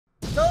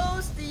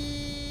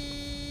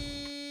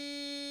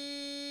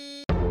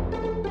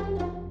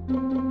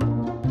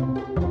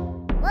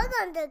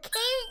welcome to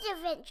Kaven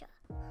Adventure.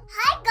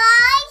 Hi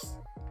guys!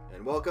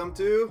 And welcome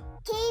to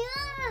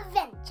Kaven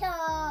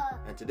Adventure.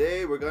 And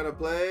today we're gonna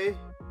play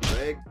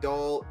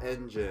Ragdoll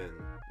Engine.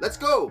 Let's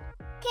go!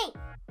 Okay.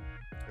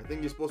 I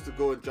think you're supposed to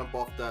go and jump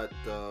off that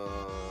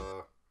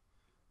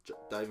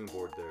diving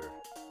board there.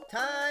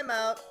 Time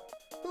out!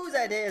 Whose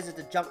idea is it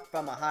to jump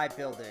from a high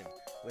building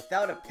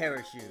without a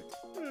parachute?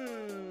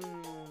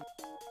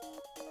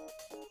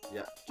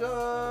 Yeah.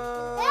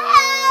 Jump!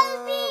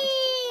 Help me!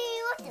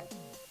 What the?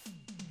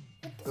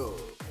 Oh.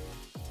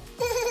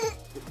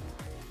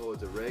 Oh,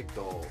 it's a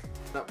ragdoll.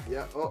 No,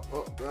 yeah. Oh,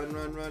 run.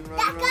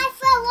 That guy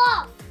fell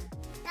off.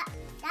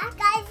 That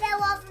guy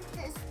fell off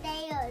the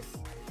stairs.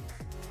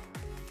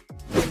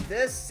 In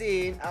this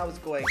scene, I was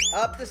going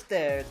up the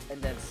stairs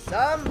and then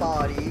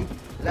somebody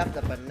left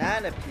a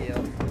banana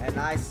peel and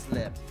I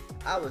slipped.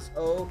 I was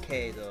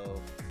okay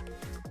though.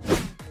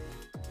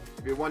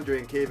 If you're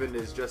wondering, Kaven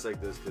is dressed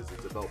like this because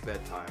it's about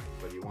bedtime,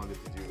 but he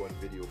wanted to do one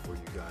video for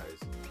you guys.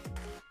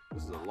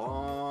 This is a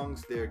long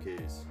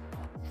staircase.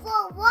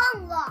 For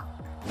one walk.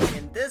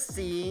 In this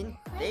scene,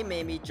 they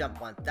made me jump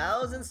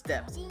 1,000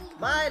 steps.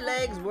 My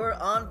legs were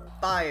on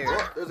fire.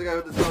 Oh, there's a guy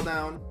with his fell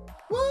down.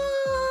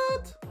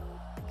 What?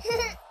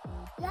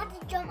 You have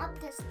to jump up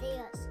the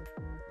stairs.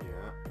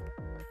 Yeah.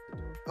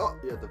 Oh,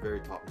 you're at the very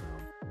top now.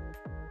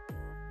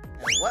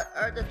 And what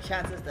are the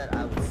chances that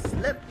I would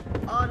slip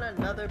on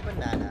another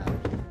banana?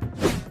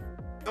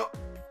 Oh,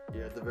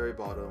 you're at the very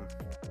bottom.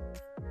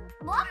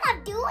 What am I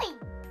doing?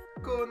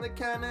 Go in the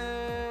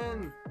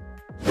cannon!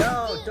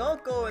 No,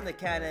 don't go in the I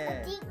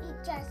cannon. think you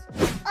just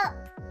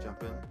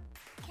Jump in.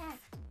 can't.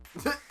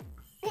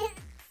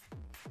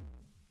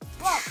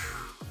 Whoa.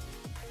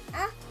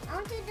 I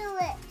want to do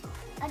it.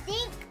 I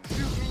think.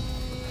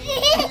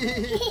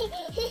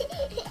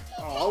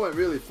 Oh, I went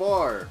really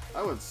far.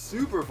 I went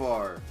super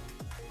far.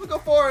 Look how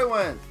far I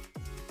went.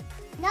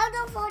 No,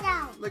 don't fall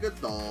down. Like a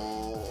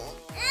doll.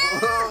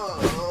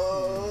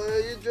 Oh,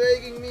 you're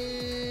dragging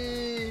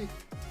me.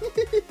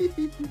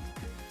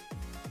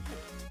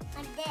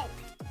 I'm dead.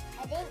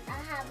 I think I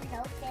have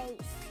no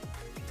face.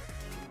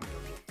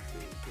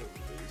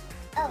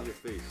 Oh. Your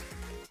face.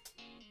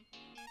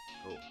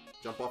 Oh,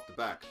 jump off the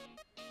back.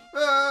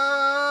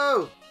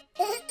 Oh!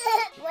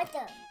 What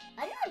the?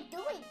 I'm not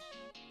doing.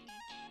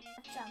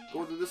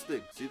 Go to this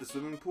thing. See the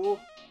swimming pool?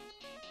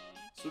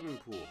 Swimming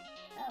pool.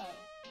 Oh.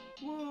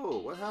 Whoa,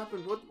 what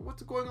happened?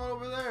 What's going on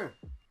over there?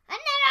 I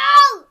don't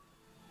know!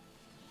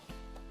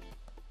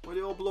 Why are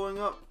they all blowing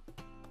up?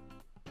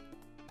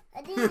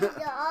 I think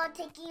they're all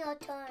taking a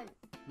turn.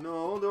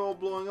 No, they're all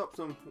blowing up.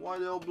 Why are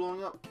they all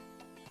blowing up?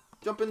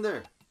 Jump in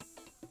there.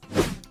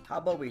 How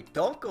about we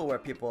don't go where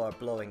people are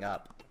blowing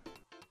up?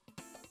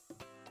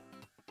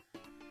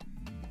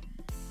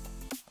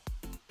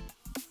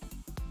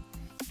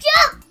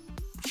 Jump!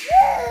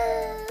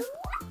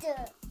 What the?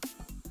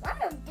 What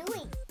am I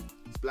doing?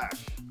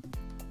 Splash.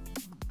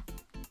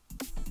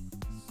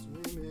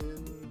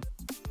 Swimming.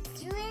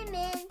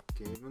 Swimming.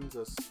 Kaven's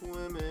a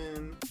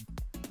swimming.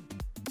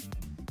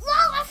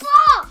 Whoa, I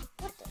fall!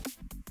 What the?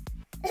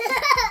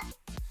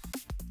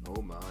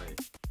 Oh my.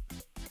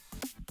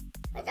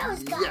 I thought it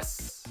was gone.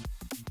 Yes!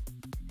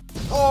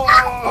 Oh!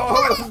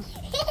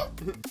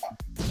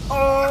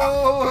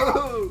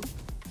 Oh!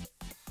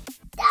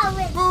 That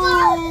was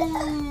fun!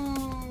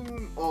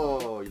 Boom!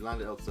 Oh, you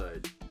landed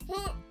outside.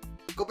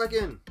 Go back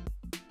in.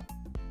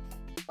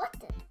 What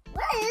the?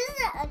 What is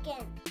it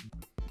again?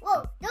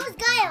 Whoa, those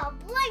guys are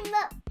blowing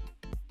up.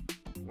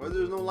 Why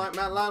there's no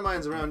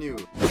landmines around you?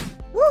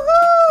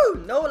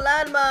 Woohoo! No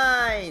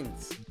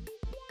landmines!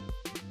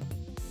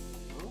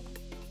 Oh,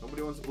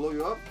 nobody wants to blow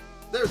you up?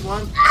 There's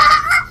one.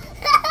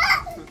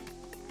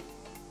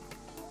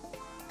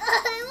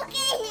 Look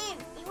at him.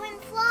 He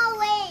went far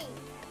away.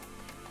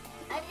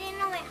 I didn't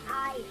know it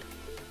high.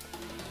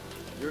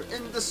 You're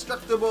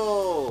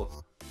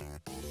indestructible.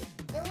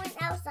 They went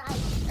outside.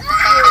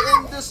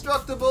 You're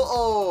indestructible.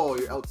 Oh,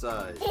 you're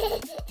outside.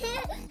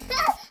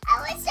 I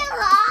went so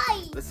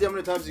high. Let's see how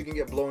many times you can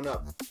get blown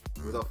up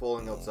without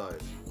falling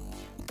outside.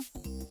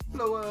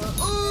 Blow up.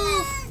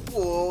 Oh!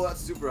 Whoa, that's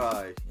super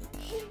high.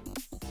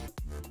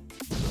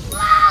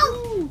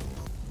 Wow.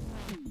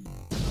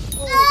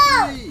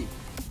 Oh, 3,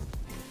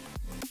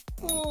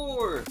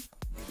 4.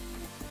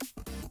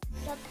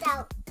 Jumped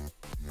out.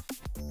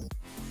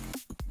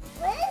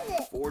 What is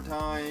it? 4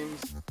 times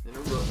in a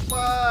row.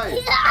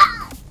 5.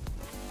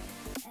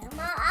 I'm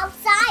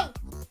outside.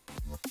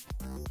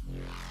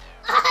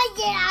 I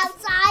get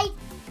outside.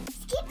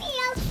 Skipping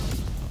out.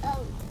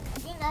 Oh, I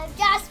think I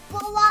just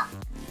blew up.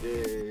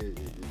 Yay.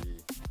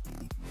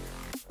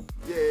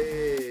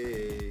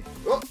 Yay.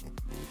 Oh!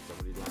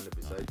 Somebody landed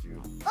beside you.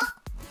 Oh,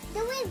 the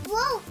wind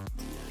broke.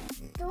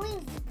 The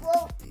wind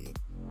broke.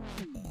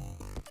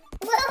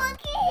 Well,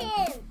 look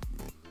at him.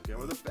 Get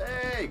with a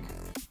bag.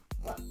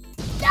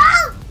 No!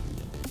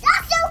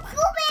 That's so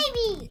cool,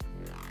 baby.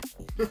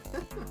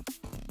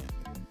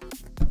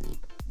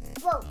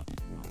 Whoa.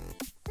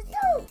 What's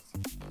those?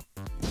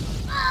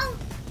 Oh!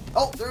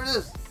 Oh, there it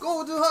is.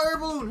 Go to the hot air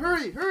balloon.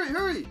 Hurry, hurry,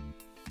 hurry.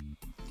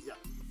 Yeah.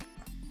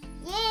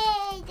 Yeah!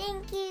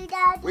 Thank you,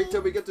 Daddy. Wait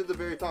till we get to the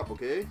very top,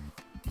 okay?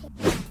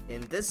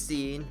 In this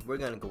scene, we're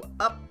gonna go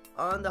up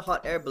on the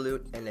hot air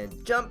balloon and then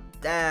jump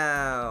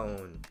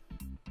down.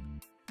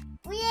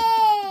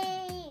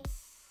 Yay!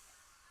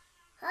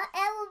 Hot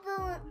air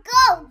balloon.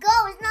 Go, go.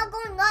 It's not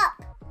going up.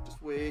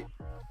 Just wait.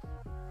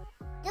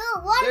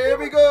 Dude, what? There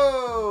we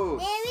go.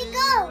 There we See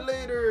go. you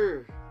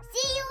later.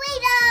 See you See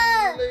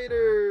later. you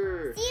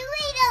later. See you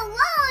later.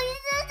 Whoa,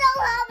 this is so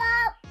hot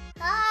up.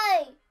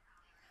 Hi.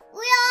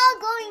 We are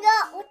going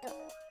up. What the?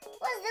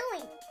 What's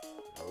doing?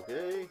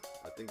 Okay,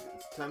 I think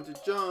it's time to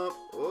jump.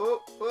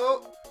 Oh,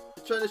 oh,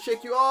 it's trying to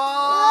shake you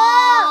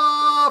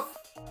off.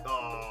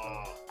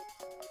 Oh.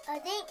 I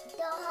think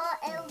the hot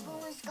air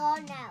balloon is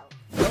gone now.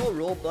 No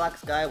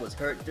Roblox guy was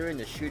hurt during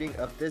the shooting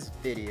of this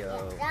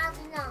video. Yeah, that's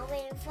not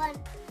very fun.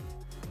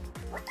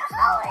 What the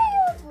hell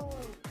air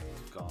balloon?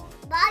 Gone.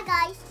 Bye,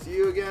 guys. See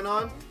you again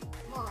on.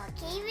 More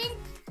Kaven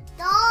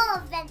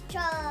Adventures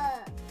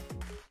Adventure.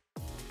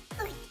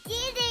 We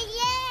did it!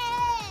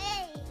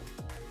 Yay!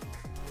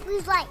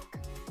 Please like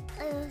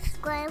and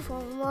subscribe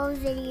for more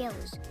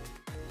videos.